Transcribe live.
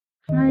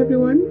Hi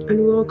everyone,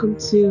 and welcome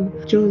to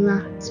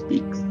Jola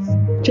Speaks.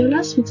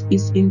 Jola Speaks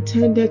is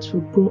intended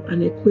to grow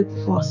and equip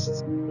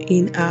us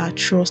in our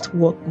trust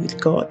walk with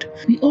God.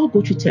 We all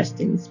go through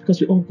testings because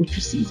we all go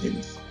through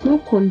seasons. No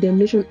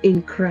condemnation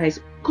in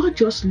Christ. God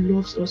just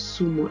loves us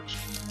so much.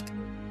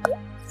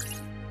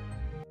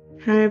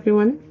 Hi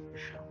everyone,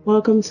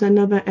 welcome to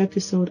another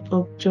episode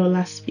of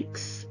Jola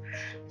Speaks.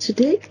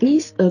 Today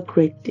is a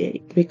great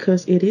day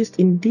because it is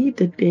indeed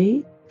the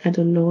day that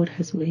the Lord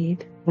has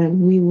made,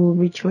 and we will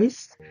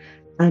rejoice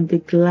and be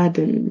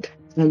gladdened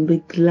and be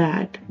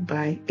glad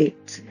by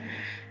it.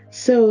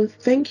 So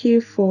thank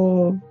you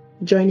for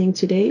joining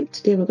today.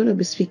 Today we're going to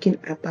be speaking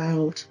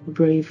about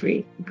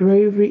bravery.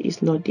 Bravery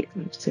is not the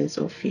absence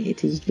of fear.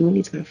 It is doing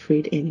it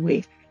afraid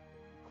anyway.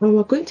 And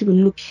we're going to be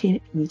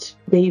looking at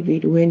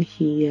David when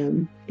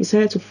he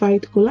decided to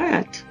fight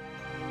Goliath.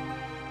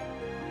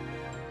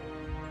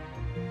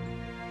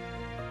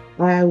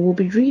 I will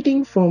be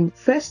reading from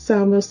 1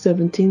 Samuel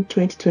 17,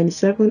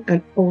 20-27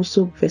 and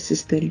also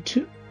verses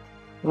 32.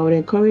 I would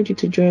encourage you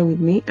to join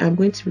with me. I'm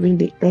going to read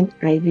the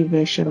NIV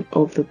version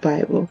of the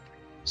Bible.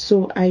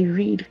 So I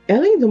read,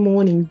 early in the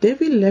morning,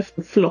 David left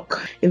the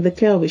flock in the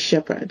care of a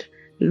shepherd,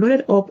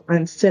 loaded up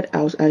and set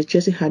out as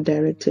Jesse had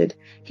directed.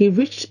 He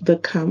reached the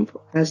camp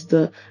as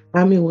the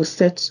army was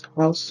set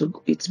out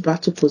to its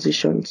battle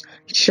positions,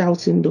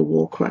 shouting the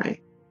war cry.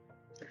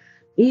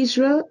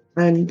 Israel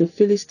and the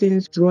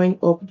Philistines drawing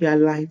up their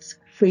lines,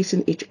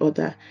 facing each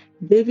other.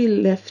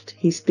 David left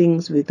his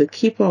things with the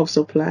keeper of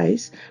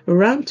supplies,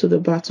 ran to the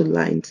battle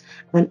lines,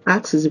 and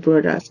asked his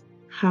brothers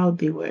how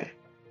they were.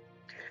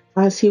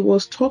 As he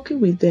was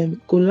talking with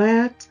them,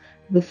 Goliath,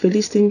 the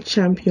Philistine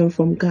champion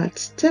from Gath,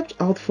 stepped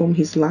out from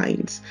his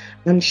lines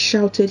and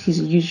shouted his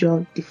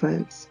usual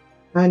defiance,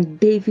 and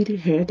David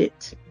heard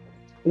it.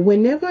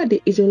 Whenever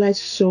the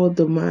Israelites saw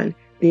the man,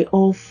 they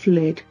all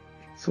fled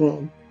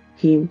from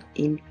him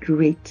in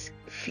great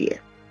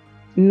fear.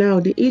 Now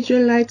the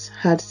Israelites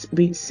had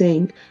been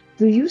saying,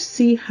 do you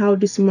see how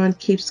this man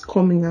keeps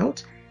coming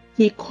out?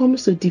 He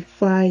comes to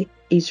defy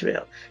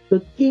Israel.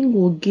 The king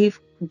will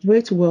give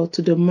great wealth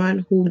to the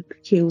man who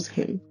kills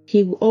him.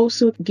 He will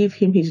also give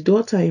him his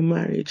daughter in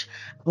marriage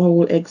and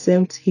will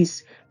exempt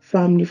his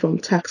family from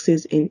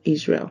taxes in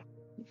Israel.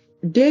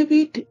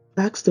 David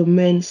asked the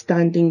men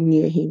standing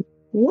near him,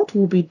 what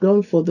will be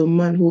done for the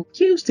man who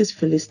kills this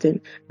Philistine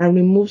and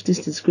removes this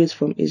disgrace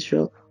from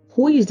Israel?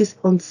 Who is this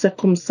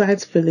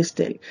uncircumcised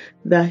Philistine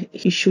that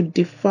he should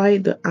defy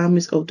the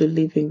armies of the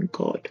living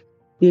God?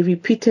 They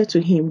repeated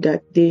to him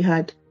that they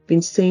had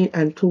been saying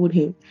and told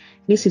him,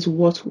 this is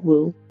what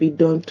will be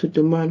done to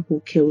the man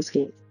who kills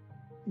him.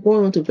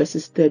 Going on to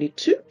verses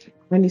 32,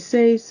 and it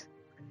says,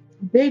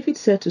 David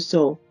said to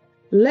Saul,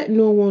 let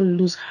no one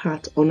lose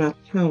heart on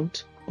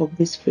account of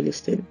this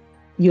Philistine.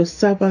 Your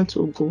servant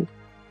will go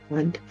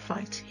and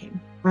fight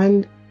him.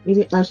 And I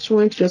just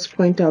want to just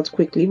point out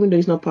quickly, even though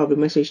it's not part of the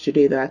message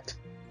today, that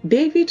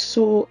David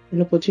saw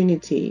an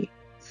opportunity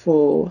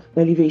for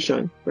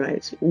elevation,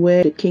 right?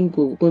 Where the king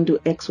was going to do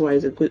X, Y,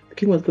 Z. The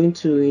king was going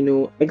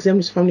to, exempt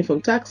his family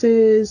from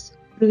taxes,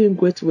 give him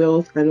great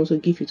wealth, and also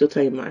give his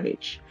daughter in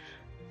marriage.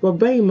 But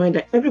bear in mind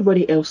that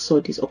everybody else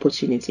saw this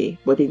opportunity,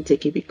 but didn't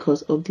take it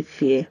because of the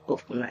fear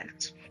of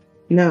Goliath.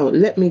 Now,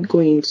 let me go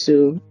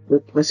into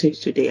the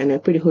message today, and I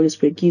pray the Holy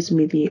Spirit gives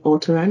me the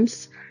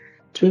utterance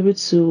to be able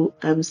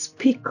to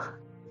speak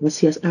as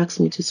He has asked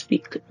me to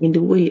speak, in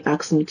the way He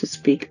asked me to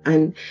speak,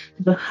 and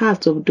the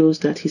heart of those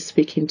that He's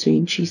speaking to,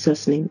 in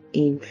Jesus' name,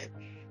 amen.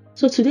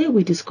 So today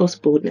we discuss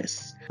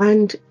boldness,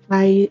 and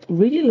I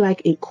really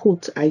like a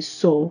quote I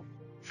saw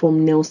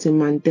from Nelson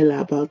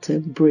Mandela about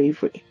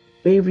bravery.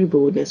 Bravery,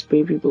 boldness,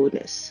 bravery,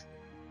 boldness.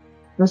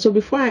 And so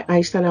before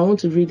I start, I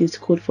want to read this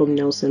quote from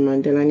Nelson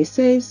Mandela, and it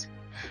says,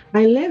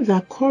 I learned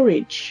that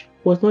courage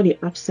was not the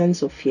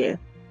absence of fear,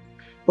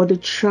 but the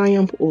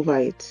triumph over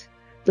it.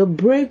 The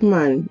brave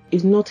man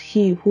is not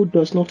he who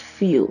does not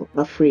feel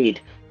afraid,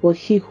 but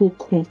he who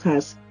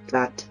conquers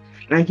that.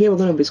 And here we're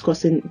going to be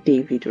discussing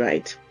David,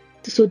 right?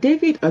 So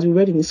David, as we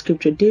read in the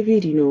scripture,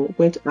 David,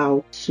 went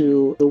out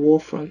to the war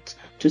front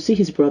to see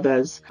his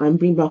brothers and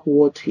bring back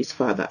word to his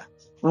father.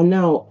 And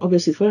now,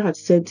 obviously, his father had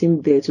sent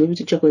him there to be able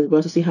to check on his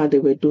brothers to see how they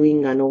were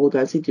doing and all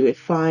that, see they were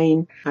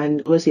fine.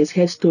 And obviously, he's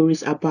heard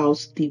stories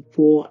about the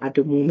war at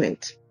the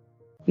moment.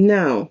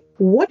 Now,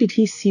 what did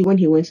he see when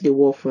he went to the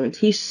war front?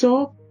 He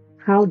saw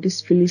how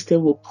this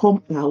Philistine will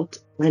come out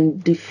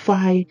and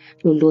defy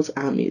the Lord's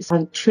armies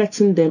and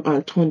threaten them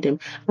and taunt them.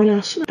 And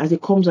as soon as he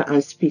comes out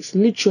and speaks,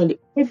 literally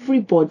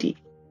everybody,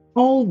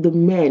 all the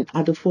men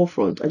at the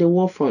forefront, at the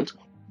war front,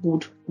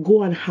 would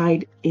go and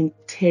hide in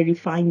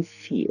terrifying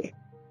fear.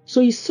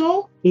 So he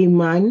saw a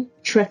man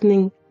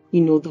threatening, the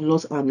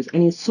Lord's armies,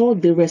 and he saw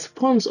the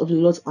response of the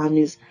Lord's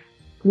armies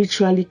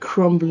literally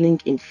crumbling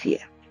in fear.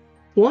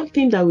 One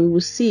thing that we will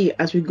see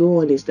as we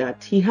go on is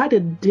that he had a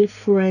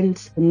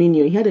different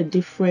demeanor, he had a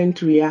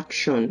different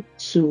reaction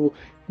to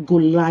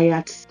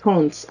Goliath's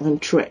taunts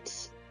and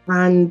threats.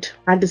 And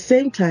at the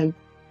same time,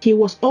 he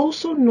was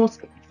also not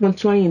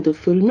Contrary the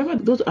field. Remember,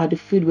 those are the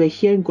field we're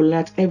hearing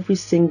Goliath every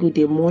single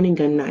day, morning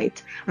and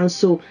night. And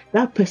so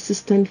that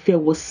persistent fear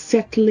was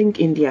settling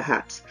in their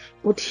hearts.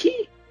 But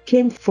he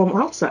came from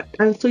outside.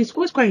 And so it's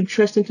always quite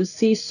interesting to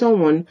see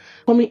someone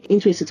coming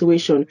into a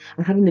situation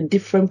and having a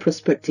different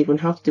perspective on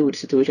how to deal with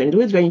the situation. It's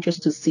always very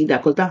interesting to see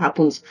that, because that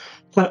happens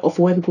quite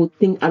often when people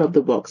think out of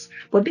the box.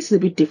 But this is a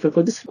bit different,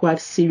 because this is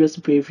quite serious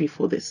bravery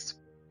for this.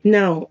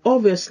 Now,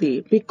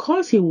 obviously,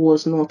 because he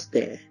was not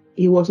there,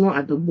 he was not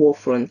at the war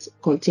front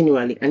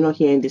continually and not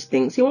hearing these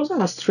things, he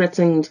wasn't as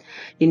threatened,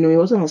 he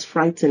wasn't as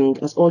frightened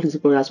as all his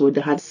brothers were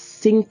that had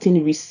sinked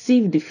in,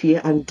 received the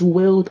fear and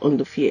dwelled on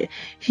the fear.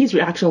 His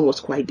reaction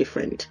was quite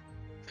different.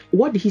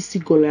 What did he see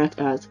Goliath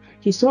as?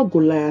 He saw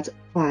Goliath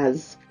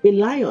as a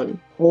lion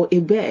or a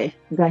bear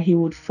that he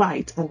would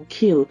fight and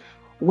kill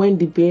when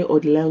the bear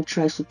or the lion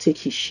tries to take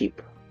his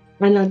sheep.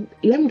 And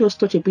let me just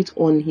touch a bit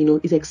on,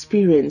 his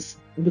experience,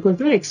 because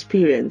that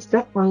experience,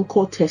 that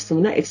anchor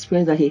testimony, that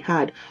experience that he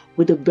had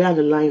with the bear and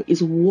the lion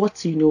is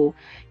what,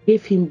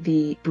 gave him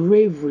the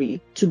bravery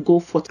to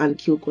go forth and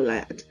kill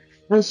Goliath.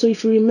 And so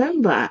if you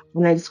remember,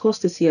 and I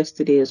discussed this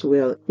yesterday as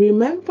well,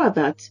 remember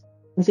that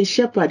as a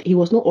shepherd, he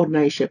was not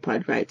ordinary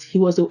shepherd, right? He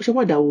was a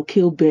shepherd that will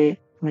kill bear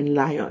and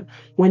lion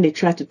when they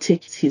try to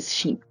take his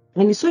sheep.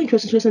 And it's so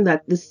interesting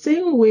that the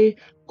same way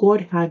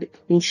God had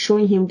been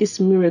showing him these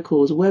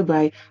miracles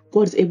whereby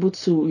God is able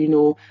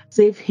to,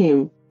 save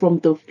him from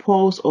the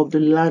paws of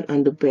the lion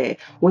and the bear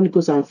when he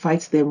goes and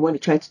fights them, when he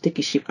tries to take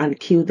his sheep and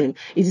kill them.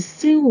 It's the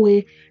same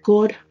way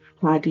God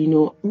had,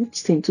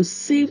 asked him to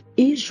save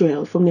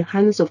Israel from the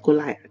hands of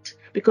Goliath.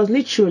 Because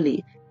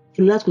literally,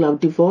 Goliath could have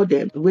devoured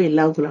them the way a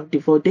lion could have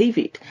devoured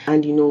David.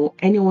 And,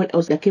 anyone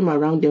else that came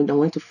around them that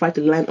wanted to fight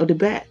the lion or the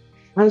bear.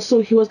 And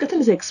so he was getting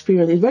this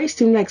experience, a very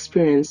similar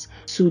experience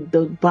to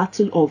the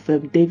battle of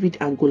David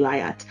and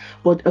Goliath,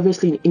 but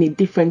obviously in a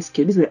different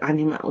scale. These were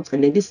animals,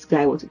 and then this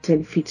guy was a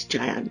 10-foot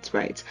giant,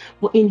 right?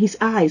 But in his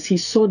eyes, he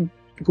saw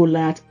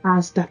Goliath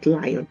as that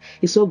lion.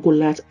 He saw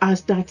Goliath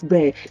as that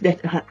bear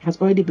that has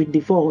already been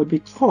devoured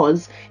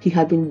because he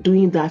had been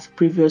doing that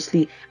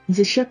previously as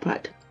a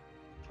shepherd.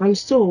 And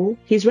so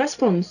his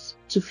response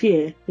to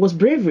fear was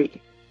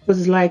bravery, because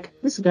it's like,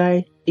 this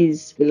guy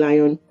is a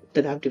lion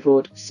that I've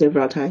devoured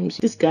several times.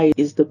 This guy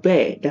is the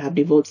bear that I've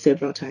devoured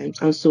several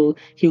times, and so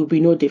he will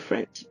be no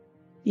different.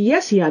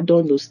 Yes, he had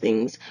done those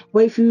things,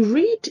 but if you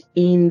read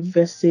in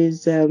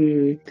verses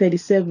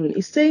 37,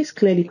 it says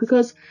clearly,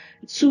 because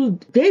to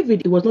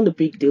David it was not a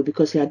big deal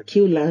because he had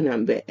killed lion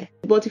and bear.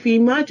 But if you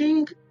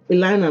imagine a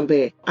lion and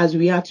bear as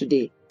we are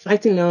today,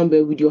 fighting lion and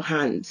bear with your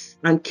hands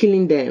and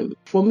killing them,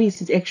 for me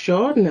it's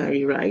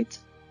extraordinary, right?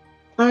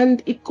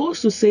 And it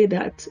goes to say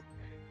that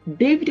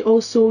David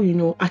also,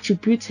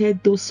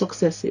 attributed those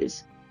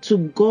successes to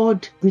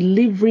God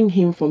delivering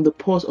him from the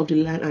paws of the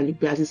lion and the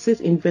bear. As it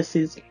says in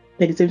verses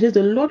 37, it says,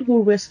 the Lord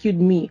who rescued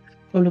me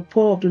from the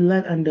paw of the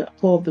lion and the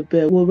paw of the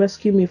bear will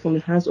rescue me from the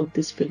hands of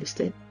this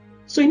Philistine.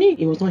 So he knew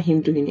it was not him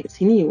doing it.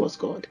 He knew it was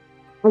God.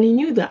 And he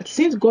knew that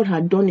since God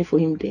had done it for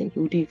him then, he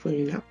would do it for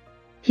him now.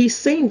 He's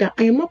saying that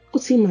I am not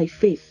putting my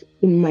faith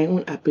in my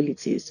own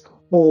abilities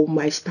or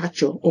my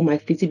stature or my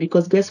physique,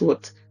 because guess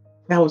what?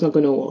 That was not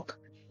going to work.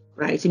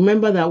 Right?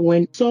 Remember that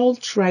when Saul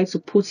tried to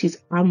put his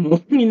armor,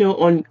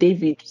 on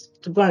David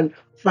to go and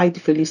fight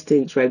the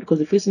Philistines, right? Because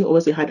the Philistines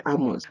obviously had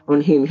armors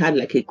on him. He had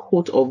like a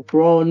coat of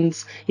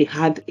bronze. He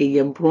had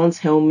a bronze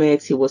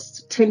helmet. He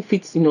was 10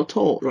 feet,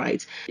 tall,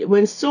 right?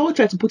 When Saul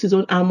tried to put his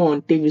own armor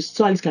on David,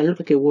 Saul at least can look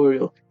like a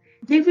warrior.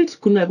 David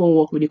could not even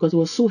walk with it because it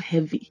was so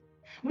heavy,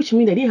 which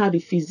means that he didn't have the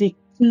physique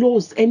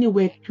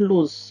anywhere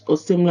close or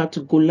similar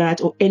to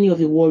Goliath or any of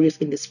the warriors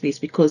in the space,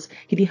 because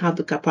he didn't have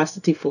the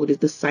capacity for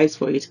it, the size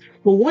for it.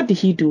 But what did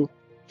he do?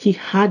 He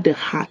had the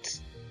heart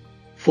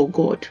for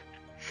God,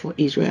 for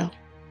Israel.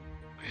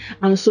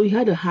 And so he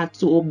had a heart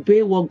to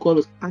obey what God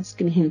was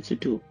asking him to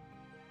do.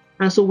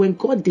 And so when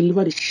God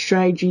delivered the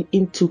strategy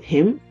into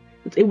him,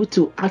 he was able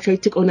to actually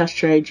take on that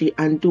strategy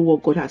and do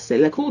what God has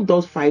said. Like, who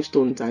does 5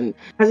 stones? And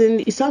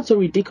it sounds so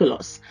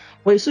ridiculous,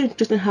 but it's so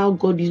interesting how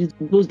God uses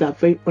those that are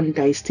very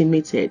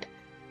underestimated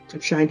to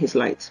shine his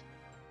light.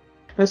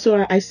 And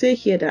so I say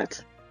here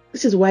that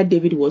this is why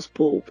David was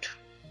bold.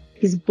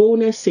 His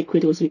boldness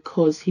secret was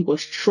because he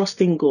was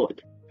trusting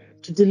God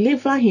to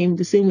deliver him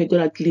the same way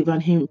God had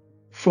delivered him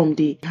from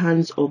the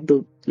hands of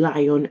the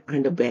lion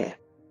and the bear.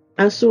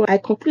 And so I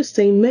conclude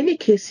saying, many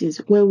cases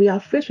when we are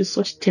faced with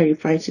such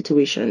terrifying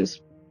situations,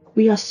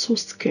 we are so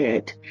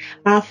scared.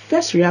 Our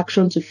first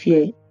reaction to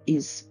fear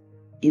is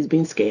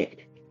being scared.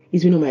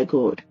 It's being, oh my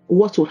God,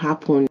 what will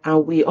happen?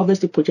 And we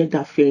obviously project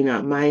that fear in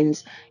our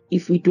minds.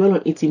 If we dwell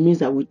on it, it means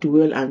that we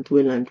dwell and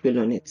dwell and dwell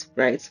on it,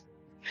 right?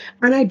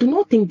 And I do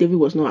not think David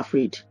was not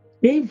afraid.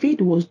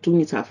 David was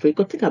doing it afraid.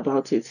 Because think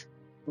about it.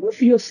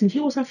 Obviously, he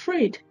was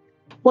afraid.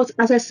 But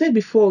as I said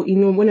before,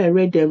 when I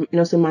read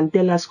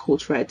Mandela's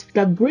quote, right,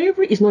 that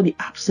bravery is not the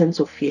absence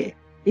of fear.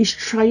 It's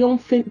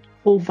triumphing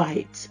over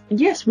it.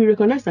 Yes, we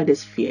recognize that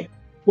there's fear,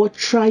 but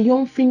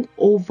triumphing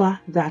over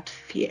that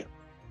fear.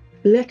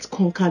 Let's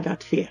conquer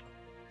that fear.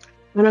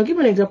 And I'll give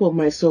an example of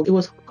myself. It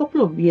was a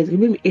couple of years,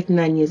 maybe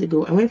 8-9 years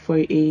ago. I went for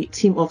a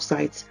team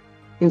offsite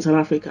in South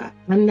Africa.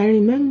 And I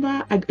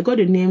remember I got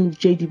the name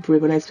JD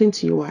Brave, and I explained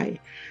to you why.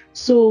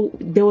 So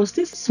there was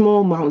this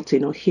small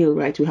mountain or hill,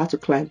 right, we had to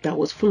climb that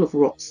was full of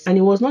rocks. And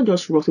it was not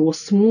just rocks, it was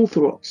smooth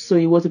rocks. So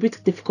it was a bit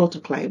difficult to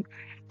climb.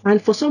 And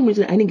for some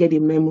reason, I didn't get the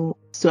memo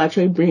to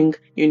actually bring,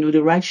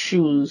 the right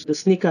shoes, the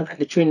sneakers, and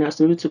the trainers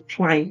to be able to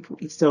climb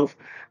itself.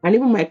 And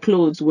even my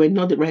clothes were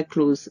not the right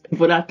clothes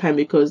for that time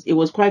because it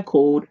was quite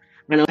cold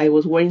and I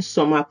was wearing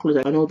summer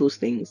clothes and all those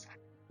things.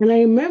 And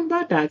I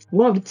remember that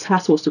one of the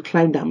tasks was to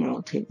climb that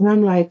mountain. And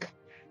I'm like,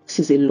 this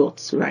is a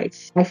lot, right?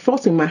 I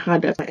felt in my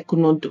heart that I could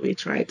not do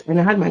it, right? And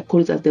I had my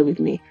colleagues there with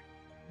me.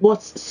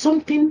 But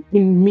something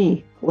in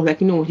me was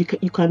like,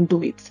 you can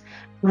do it.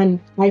 And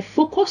I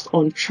focused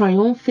on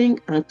triumphing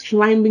and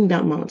climbing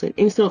that mountain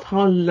instead of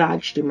how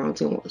large the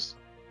mountain was.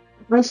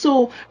 And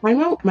so I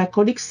remember my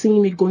colleagues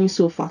seeing me going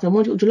so fast. I'm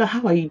wondering, Jola,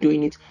 how are you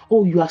doing it?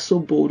 Oh, you are so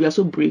bold. You are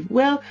so brave.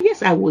 Well,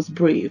 yes, I was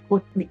brave,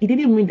 but it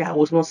didn't mean that I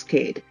was not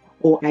scared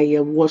or I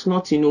was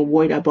not,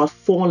 worried about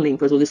falling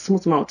because it was a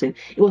smooth mountain.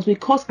 It was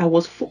because I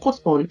was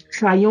focused on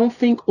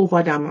triumphing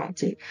over that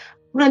mountain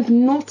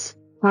and not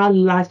how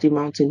large the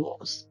mountain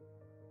was.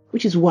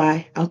 Which is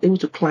why I was able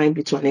to climb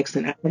it to an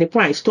extent. At the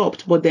point I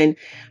stopped, but then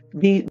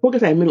the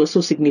progress I made was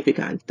so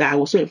significant that I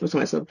was so impressed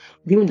with myself,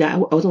 given that I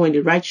wasn't wearing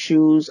the right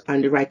shoes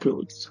and the right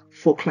clothes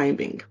for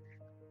climbing.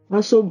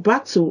 And so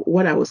back to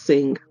what I was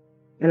saying,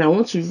 and I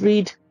want to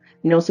read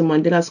Nelson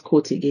Mandela's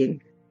quote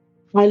again.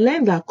 I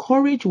learned that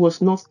courage was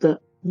not the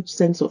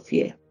absence of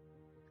fear.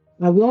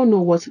 Now we all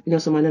know what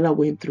Nelson Mandela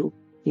went through,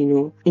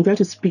 in trying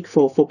to speak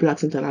for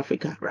blacks in South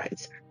Africa,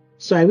 right?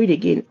 So I read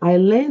again. I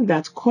learned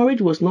that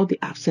courage was not the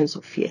absence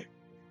of fear,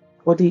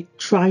 but the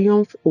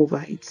triumph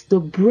over it. The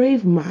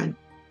brave man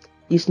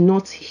is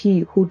not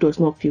he who does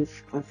not feel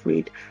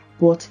afraid,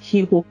 but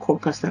he who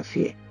conquers that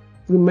fear.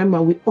 Remember,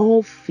 we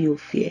all feel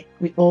fear.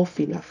 We all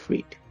feel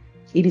afraid.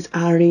 It is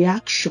our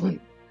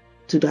reaction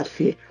to that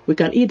fear. We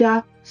can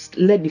either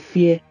let the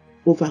fear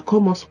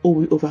overcome us or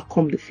we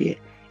overcome the fear.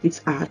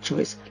 It's our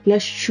choice.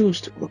 Let's choose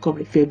to overcome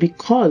the fear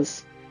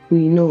because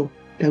we know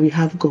that we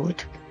have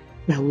God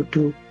that will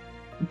do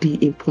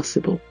the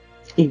impossible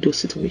in those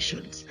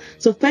situations.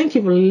 So thank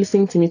you for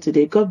listening to me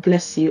today. God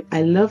bless you.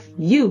 I love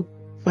you.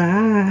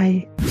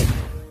 Bye.